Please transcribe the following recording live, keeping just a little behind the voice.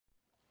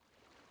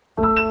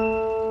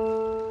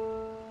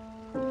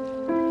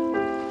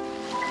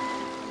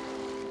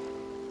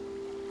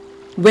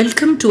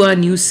Welcome to our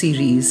new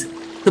series,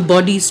 The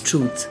Body's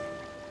Truth,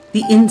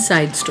 the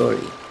Inside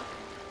Story.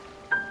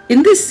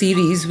 In this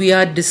series, we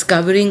are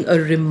discovering a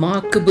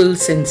remarkable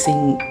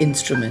sensing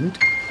instrument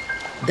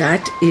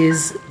that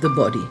is the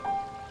body.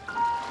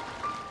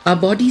 Our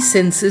body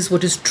senses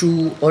what is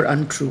true or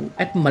untrue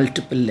at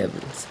multiple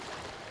levels.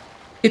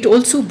 It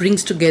also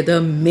brings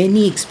together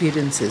many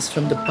experiences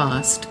from the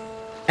past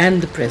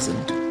and the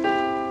present,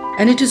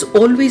 and it is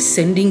always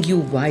sending you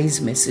wise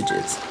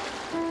messages.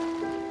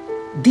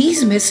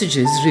 These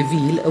messages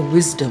reveal a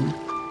wisdom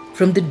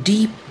from the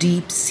deep,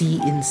 deep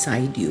sea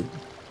inside you.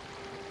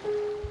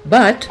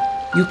 But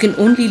you can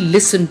only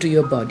listen to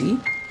your body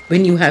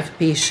when you have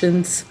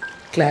patience,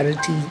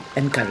 clarity,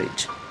 and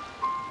courage.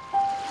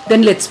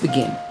 Then let's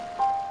begin.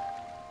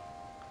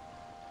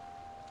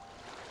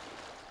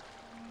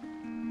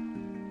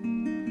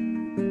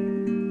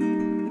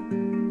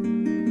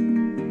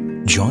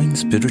 Join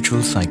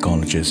spiritual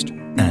psychologist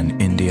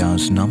and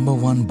India's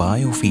 #1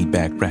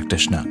 biofeedback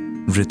practitioner,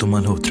 Ritu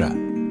Malhotra,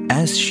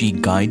 as she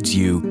guides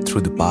you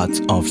through the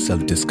paths of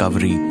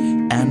self-discovery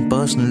and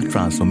personal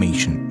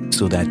transformation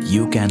so that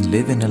you can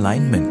live in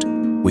alignment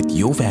with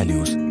your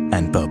values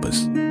and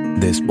purpose.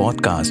 This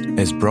podcast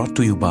is brought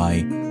to you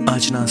by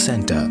Ajna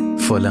Center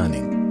for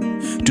Learning.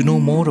 To know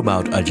more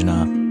about Ajna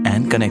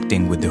and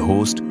connecting with the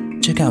host,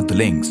 check out the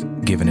links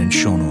given in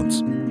show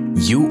notes.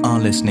 You are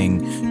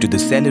listening to the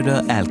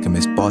Cellular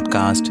Alchemist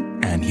podcast,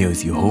 and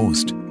here's your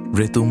host,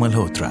 Ritu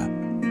Malhotra.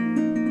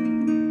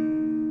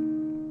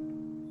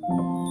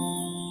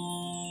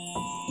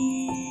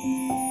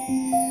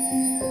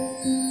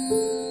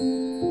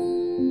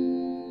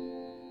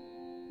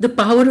 The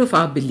power of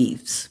our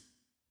beliefs.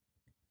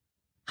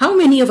 How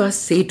many of us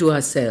say to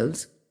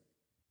ourselves,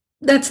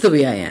 "That's the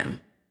way I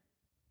am.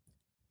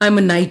 I'm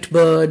a night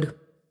bird.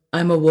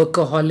 I'm a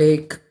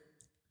workaholic.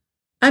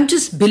 I'm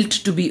just built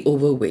to be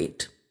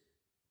overweight.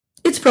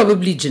 It's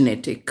probably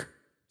genetic.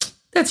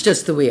 That's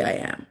just the way I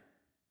am."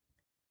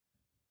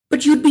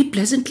 But you'd be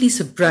pleasantly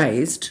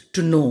surprised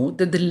to know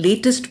that the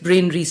latest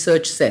brain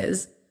research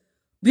says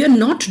we are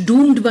not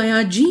doomed by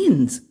our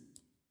genes.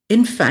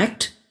 In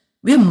fact,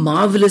 we are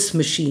marvelous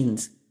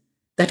machines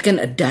that can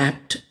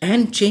adapt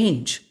and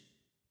change.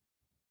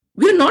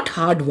 We are not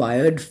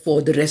hardwired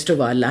for the rest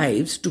of our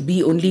lives to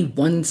be only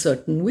one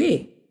certain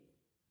way.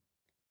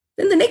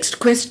 Then the next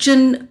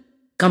question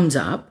comes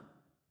up: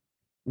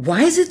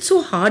 why is it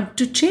so hard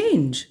to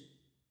change?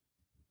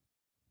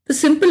 The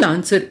simple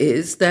answer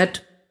is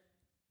that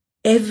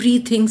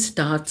everything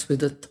starts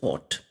with a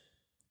thought,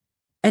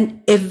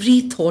 and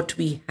every thought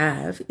we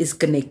have is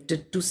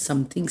connected to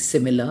something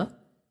similar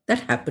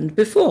that happened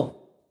before.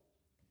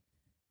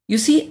 You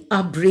see,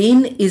 our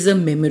brain is a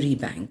memory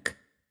bank.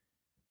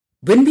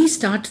 When we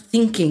start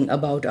thinking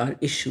about our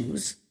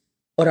issues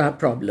or our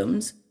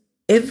problems,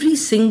 every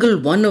single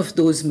one of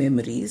those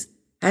memories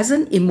has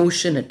an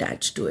emotion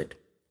attached to it.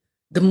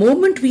 The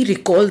moment we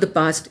recall the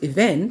past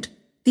event,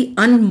 the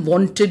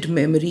unwanted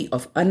memory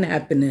of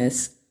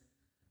unhappiness,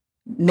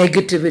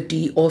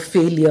 negativity, or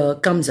failure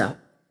comes up,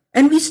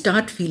 and we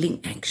start feeling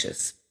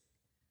anxious.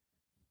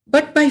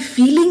 But by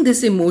feeling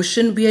this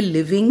emotion, we are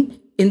living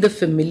in the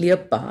familiar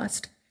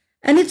past,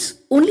 and it's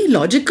only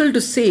logical to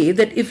say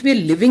that if we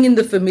are living in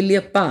the familiar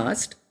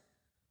past,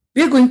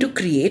 we are going to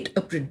create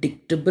a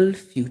predictable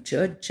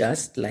future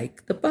just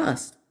like the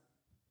past.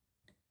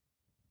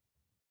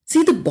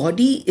 See, the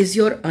body is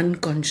your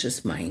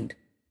unconscious mind.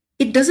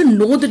 It doesn't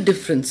know the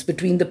difference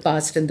between the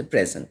past and the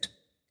present.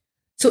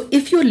 So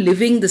if you're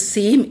living the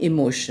same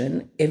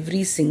emotion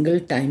every single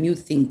time you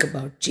think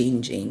about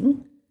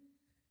changing,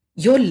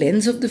 your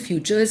lens of the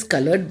future is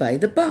colored by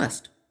the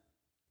past.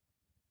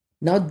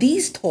 Now,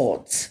 these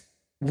thoughts,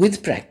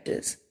 with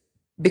practice,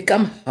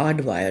 become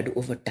hardwired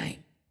over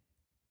time.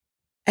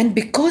 And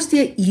because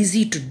they are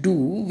easy to do,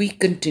 we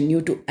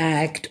continue to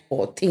act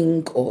or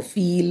think or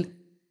feel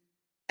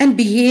and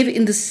behave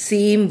in the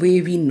same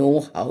way we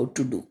know how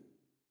to do.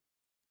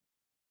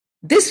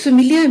 This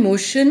familiar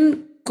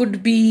emotion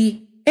could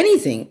be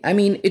anything.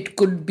 It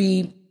could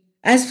be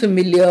as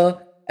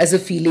familiar as a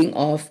feeling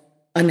of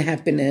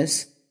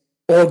unhappiness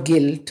or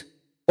guilt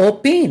or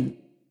pain.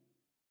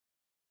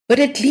 But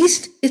at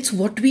least it's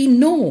what we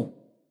know.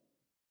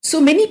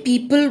 So many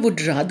people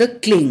would rather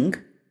cling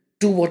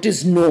to what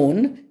is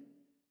known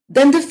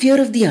than the fear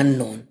of the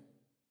unknown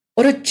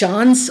or a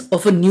chance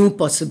of a new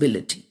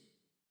possibility.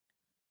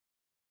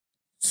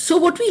 So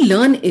what we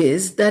learn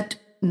is that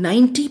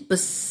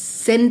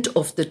 90%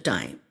 of the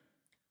time,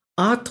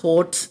 our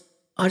thoughts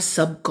are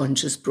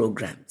subconscious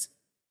programs.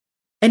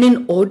 And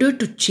in order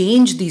to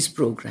change these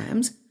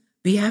programs,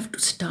 we have to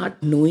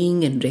start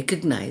knowing and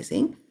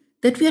recognizing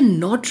that we are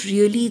not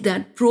really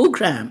that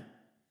program.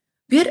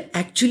 We are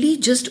actually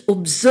just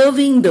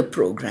observing the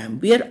program.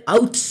 We are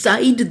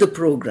outside the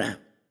program.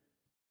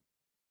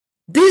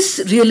 This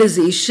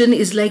realization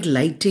is like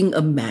lighting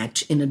a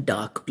match in a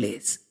dark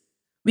place.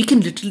 We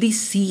can literally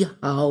see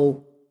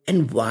how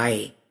and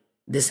why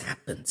this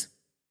happens.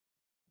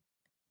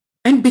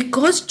 And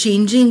because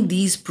changing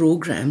these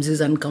programs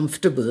is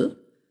uncomfortable,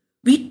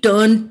 we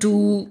turn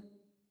to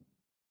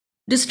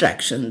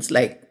distractions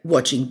like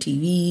watching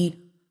TV,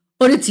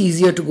 or it's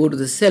easier to go to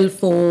the cell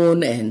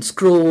phone and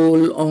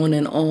scroll on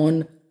and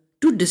on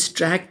to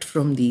distract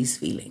from these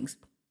feelings.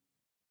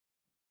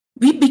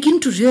 We begin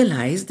to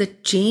realize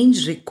that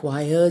change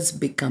requires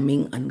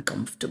becoming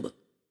uncomfortable.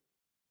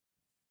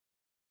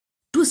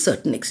 To a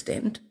certain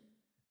extent,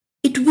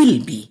 it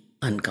will be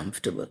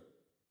uncomfortable,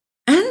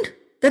 and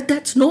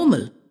that's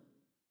normal.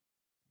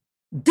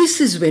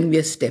 This is when we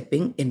are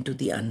stepping into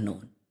the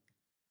unknown.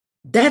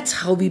 That's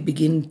how we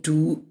begin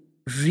to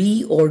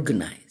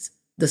reorganize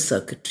the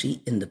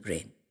circuitry in the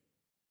brain.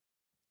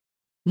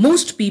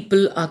 Most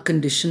people are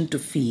conditioned to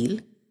feel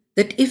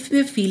that if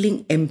we're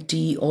feeling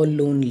empty or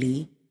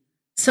lonely,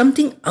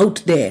 something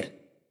out there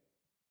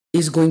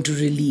is going to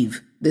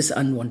relieve this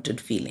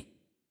unwanted feeling.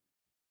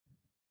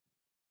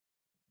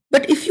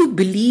 But if you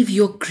believe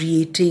you're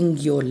creating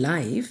your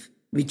life,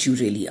 which you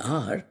really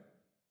are,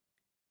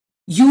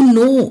 you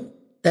know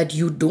that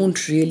you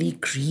don't really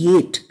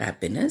create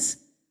happiness.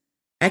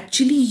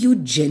 Actually, you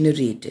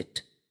generate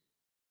it.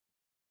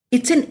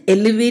 It's an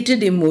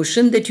elevated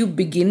emotion that you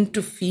begin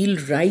to feel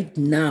right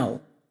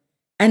now,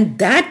 and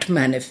that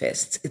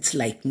manifests its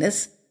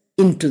likeness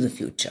into the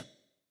future.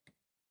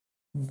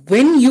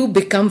 When you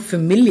become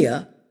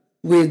familiar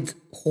with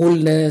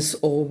wholeness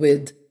or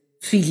with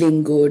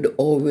feeling good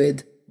or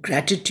with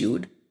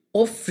gratitude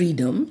or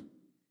freedom,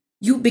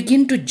 you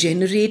begin to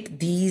generate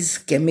these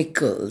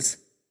chemicals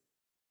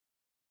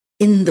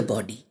in the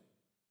body.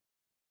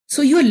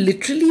 So you're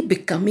literally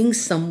becoming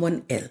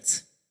someone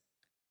else.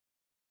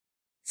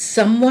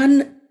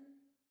 Someone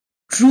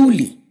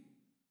truly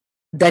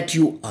that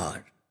you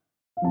are.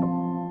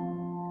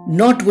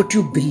 Not what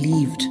you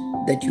believed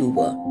that you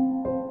were.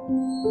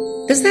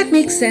 Does that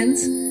make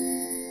sense?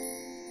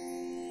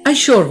 I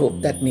sure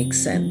hope that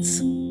makes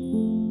sense.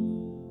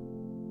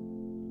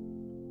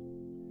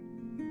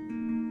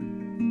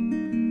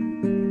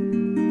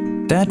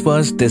 That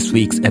was this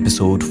week's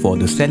episode for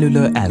the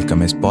Cellular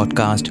Alchemist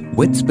podcast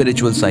with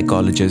spiritual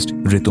psychologist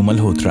Ritu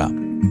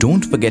Malhotra.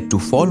 Don't forget to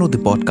follow the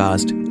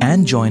podcast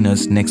and join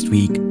us next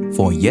week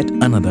for yet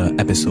another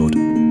episode.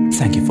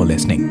 Thank you for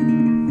listening.